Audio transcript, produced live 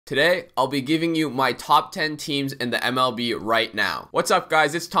Today, I'll be giving you my top 10 teams in the MLB right now. What's up,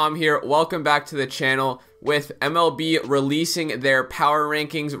 guys? It's Tom here. Welcome back to the channel. With MLB releasing their power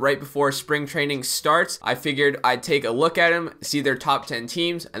rankings right before spring training starts, I figured I'd take a look at them, see their top 10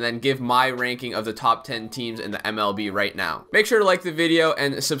 teams, and then give my ranking of the top 10 teams in the MLB right now. Make sure to like the video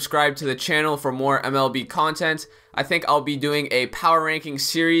and subscribe to the channel for more MLB content. I think I'll be doing a power ranking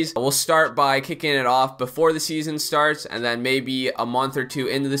series. We'll start by kicking it off before the season starts, and then maybe a month or two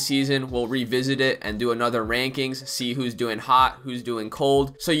into the season, we'll revisit it and do another rankings, see who's doing hot, who's doing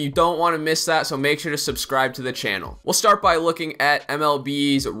cold. So you don't want to miss that, so make sure to subscribe to the channel. We'll start by looking at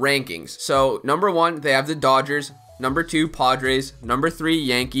MLB's rankings. So number 1, they have the Dodgers. Number 2, Padres. Number 3,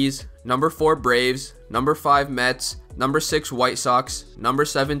 Yankees. Number 4, Braves. Number 5, Mets. Number 6, White Sox. Number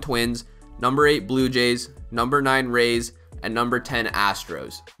 7, Twins. Number 8, Blue Jays. Number 9, Rays, and number 10,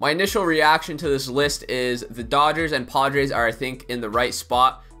 Astros. My initial reaction to this list is the Dodgers and Padres are, I think, in the right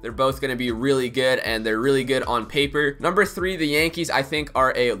spot. They're both going to be really good, and they're really good on paper. Number 3, the Yankees, I think,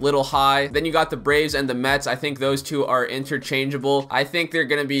 are a little high. Then you got the Braves and the Mets. I think those two are interchangeable. I think they're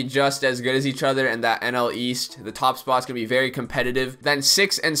going to be just as good as each other in that NL East. The top spot's going to be very competitive. Then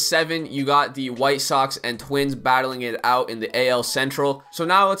 6 and 7, you got the White Sox and Twins battling it out in the AL Central. So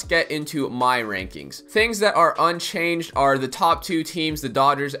now let's get into my rankings. Things that are unchanged are the top 2 teams, the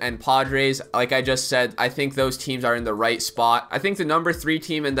Dodgers and Padres. Like I just said, I think those teams are in the right spot. I think the number 3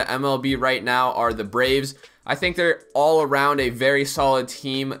 team in the MLB right now are the Braves. I think they're all around a very solid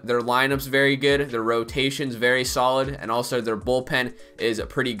team. Their lineup's very good, their rotation's very solid, and also their bullpen is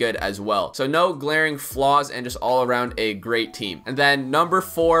pretty good as well. So no glaring flaws and just all around a great team. And then number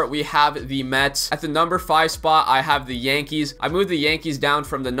 4, we have the Mets. At the number 5 spot, I have the Yankees. I moved the Yankees down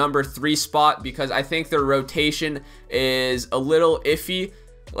from the number 3 spot because I think their rotation is a little iffy.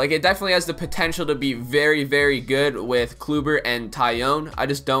 Like, it definitely has the potential to be very, very good with Kluber and Taillon. I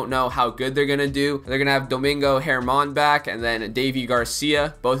just don't know how good they're going to do. They're going to have Domingo Germán back and then Davy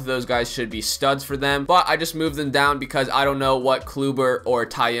Garcia. Both of those guys should be studs for them. But I just moved them down because I don't know what Kluber or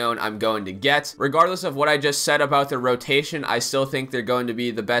Taillon I'm going to get. Regardless of what I just said about their rotation, I still think they're going to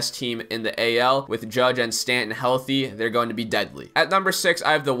be the best team in the AL. With Judge and Stanton healthy, they're going to be deadly. At number 6,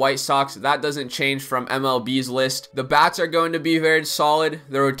 I have the White Sox. That doesn't change from MLB's list. The bats are going to be very solid.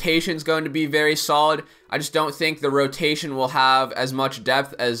 The rotation is going to be very solid. I just don't think the rotation will have as much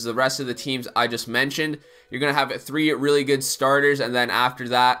depth as the rest of the teams I just mentioned. You're going to have 3 really good starters, and then after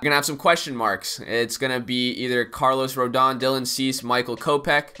that, you're going to have some question marks. It's going to be either Carlos Rodon, Dylan Cease, Michael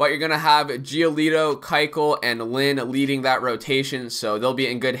Kopech, but you're going to have Giolito, Keuchel, and Lynn leading that rotation, so they'll be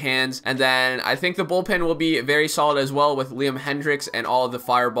in good hands. And then I think the bullpen will be very solid as well with Liam Hendricks and all of the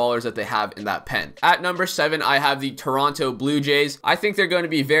fireballers that they have in that pen. At number 7, I have the Toronto Blue Jays. I think they're going to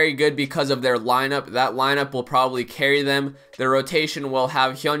be very good because of their lineup. That lineup will probably carry them. Their rotation will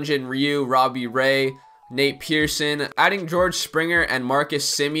have Hyunjin Ryu, Robbie Ray, Nate Pearson. Adding George Springer and Marcus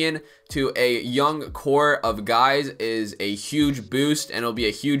Semien to a young core of guys is a huge boost, and it'll be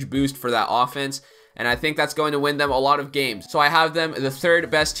a huge boost for that offense. And I think that's going to win them a lot of games. So I have them the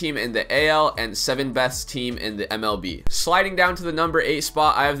 3rd best team in the AL and 7th best team in the MLB. Sliding down to the number 8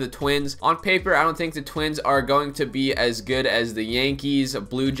 spot, I have the Twins. On paper, I don't think the Twins are going to be as good as the Yankees,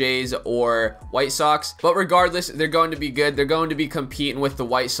 Blue Jays, or White Sox. But regardless, they're going to be good. They're going to be competing with the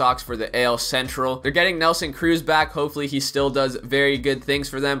White Sox for the AL Central. They're getting Nelson Cruz back. Hopefully, he still does very good things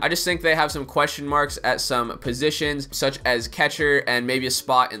for them. I just think they have some question marks at some positions, such as catcher and maybe a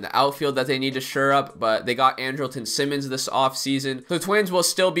spot in the outfield that they need to shore up. But they got Andrelton Simmons this offseason. The Twins will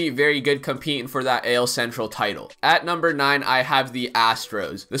still be very good competing for that AL Central title. At number 9, I have the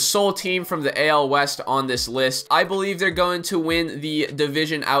Astros. The sole team from the AL West on this list. I believe they're going to win the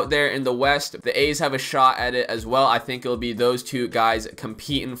division out there in the West. The A's have a shot at it as well. I think it'll be those two guys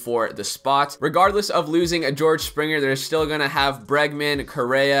competing for the spots. Regardless of losing a George Springer, they're still going to have Bregman,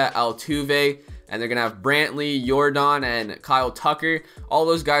 Correa, Altuve, and they're going to have Brantley, Jordan, and Kyle Tucker. All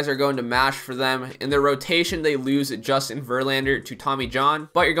those guys are going to mash for them. In their rotation, they lose Justin Verlander to Tommy John,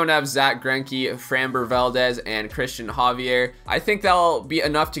 but you're going to have Zach Greinke, Framber Valdez, and Christian Javier. I think that'll be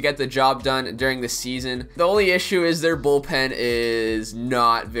enough to get the job done during the season. The only issue is their bullpen is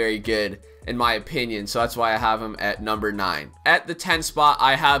not very good, in my opinion, so that's why I have them at number 9. At the 10th spot,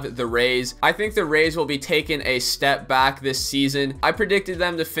 I have the Rays. I think the Rays will be taking a step back this season. I predicted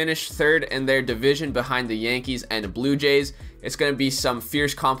them to finish 3rd in their division behind the Yankees and Blue Jays. it's going to be some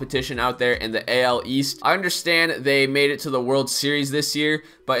fierce competition out there in the AL East. I understand they made it to the World Series this year,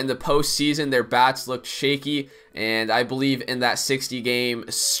 but in the postseason, their bats looked shaky. And I believe in that 60-game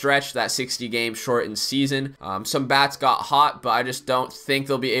stretch, that 60-game shortened season, some bats got hot, but I just don't think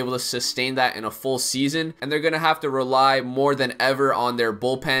they'll be able to sustain that in a full season. And they're going to have to rely more than ever on their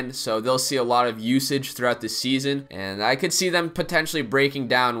bullpen, so they'll see a lot of usage throughout the season. And I could see them potentially breaking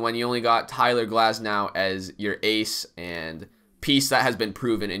down when you only got Tyler Glasnow as your ace and piece that has been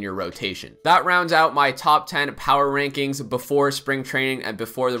proven in your rotation. That rounds out my top 10 power rankings before spring training and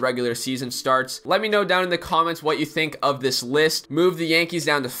before the regular season starts. Let me know down in the comments what you think of this list. Move the Yankees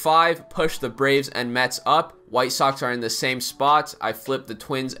down to 5, push the Braves and Mets up. White Sox are in the same spots. I flipped the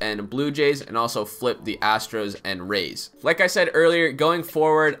Twins and Blue Jays and also flipped the Astros and Rays. Like I said earlier, going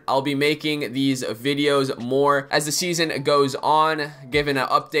forward, I'll be making these videos more as the season goes on, giving an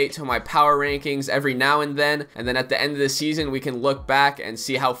update to my power rankings every now and then. And then at the end of the season, we can look back and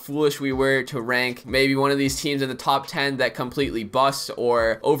see how foolish we were to rank maybe one of these teams in the top 10 that completely busts,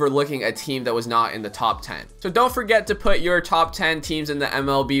 or overlooking a team that was not in the top 10. So don't forget to put your top 10 teams in the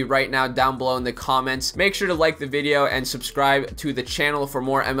MLB right now down below in the comments. Make sure to like the video and subscribe to the channel for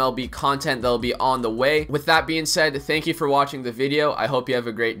more MLB content that'll be on the way. With that being said, thank you for watching the video. I hope you have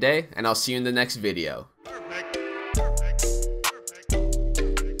a great day, and I'll see you in the next video.